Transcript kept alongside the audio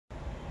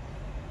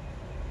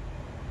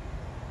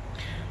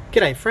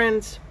G'day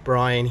friends,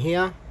 Brian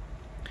here.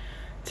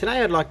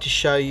 Today I'd like to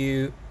show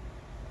you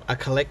a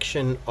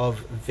collection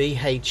of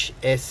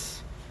VHS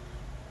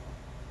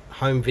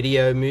home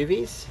video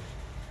movies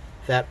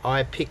that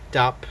I picked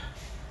up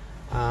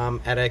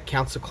at a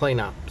council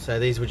cleanup. So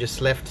these were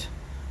just left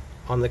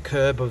on the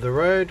curb of the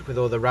road with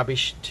all the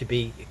rubbish to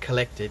be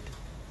collected.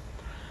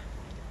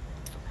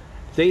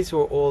 These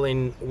were all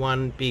in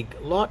one big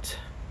lot.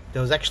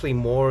 There was actually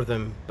more of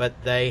them,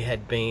 but they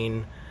had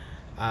been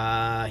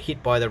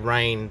hit by the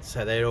rain,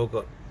 so they're all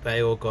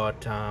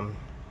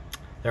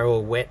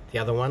wet, the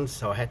other ones,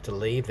 so I had to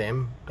leave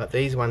them. But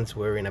these ones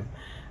were in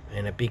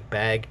a big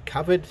bag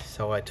covered,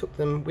 so I took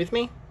them with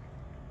me.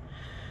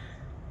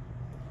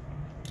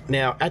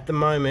 Now at the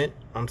moment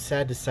I'm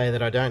sad to say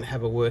that I don't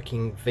have a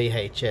working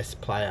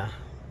VHS player.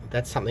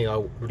 That's something I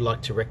would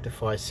like to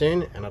rectify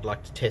soon, and I'd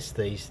like to test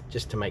these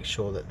just to make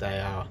sure that they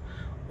are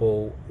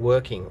all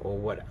working, or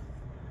what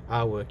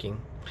are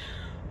working.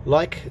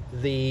 Like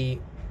the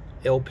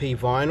LP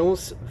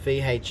vinyls,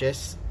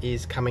 VHS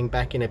is coming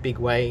back in a big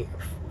way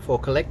for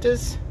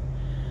collectors,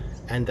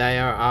 and they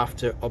are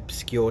after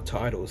obscure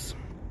titles.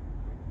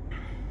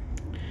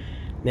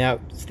 Now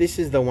this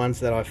is the ones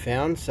that I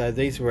found, so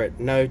these were at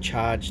no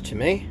charge to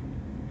me,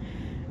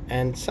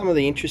 and some of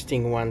the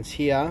interesting ones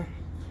here,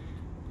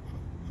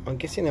 I'm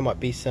guessing there might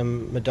be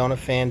some Madonna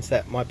fans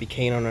that might be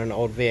keen on an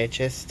old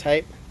VHS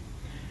tape.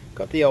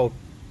 Got the old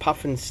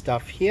Puffin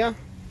stuff here,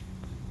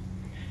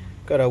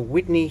 got a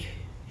Whitney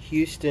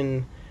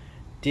Houston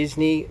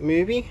Disney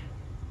movie,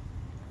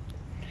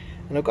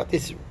 and I've got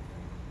this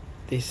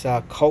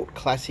cult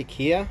classic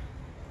here.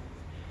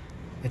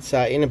 It's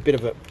in a bit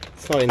of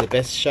it's not in the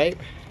best shape,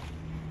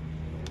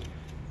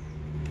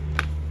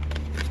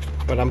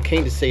 but I'm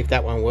keen to see if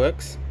that one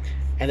works.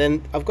 And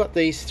then I've got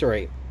these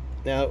three.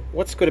 Now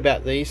what's good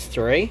about these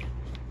three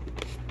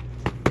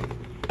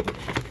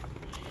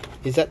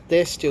is that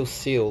they're still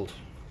sealed.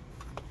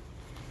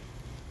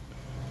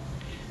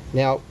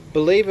 Now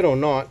believe it or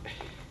not,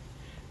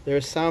 there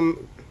are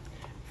some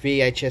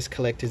VHS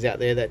collectors out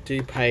there that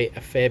do pay a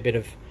fair bit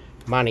of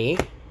money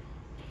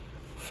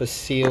for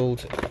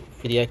sealed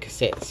video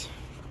cassettes.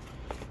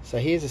 So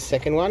here's a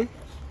second one,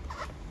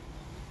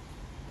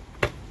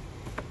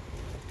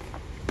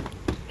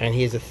 and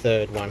here's a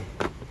third one.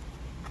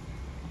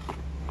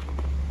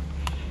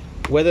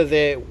 Whether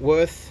they're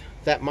worth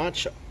that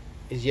much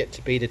is yet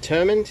to be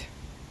determined,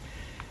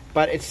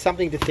 but it's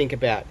something to think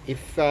about.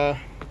 If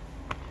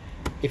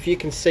you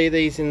can see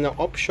these in the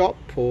op shop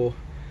or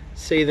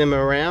see them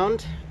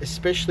around,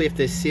 especially if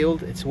they're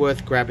sealed, it's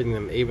worth grabbing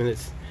them, even if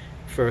it's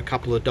for a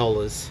couple of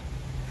dollars.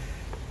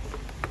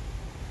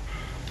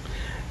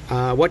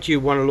 What you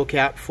want to look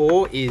out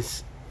for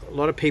is, a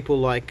lot of people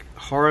like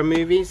horror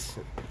movies,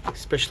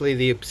 especially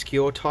the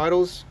obscure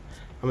titles.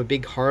 I'm a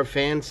big horror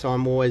fan, so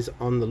I'm always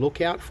on the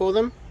lookout for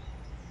them.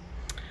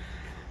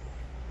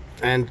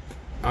 And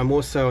I'm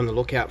also on the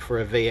lookout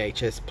for a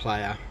VHS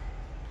player.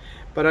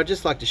 But I'd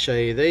just like to show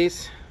you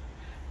these.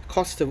 The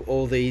cost of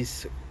all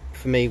these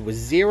for me was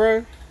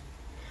 $0,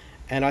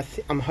 and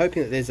I'm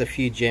hoping that there's a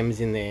few gems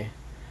in there.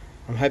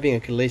 I'm hoping I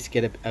can at least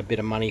get a bit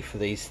of money for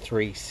these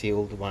three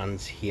sealed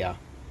ones here.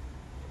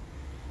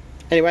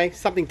 Anyway,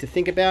 something to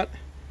think about.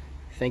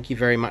 Thank you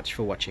very much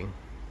for watching.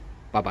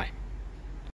 Bye bye.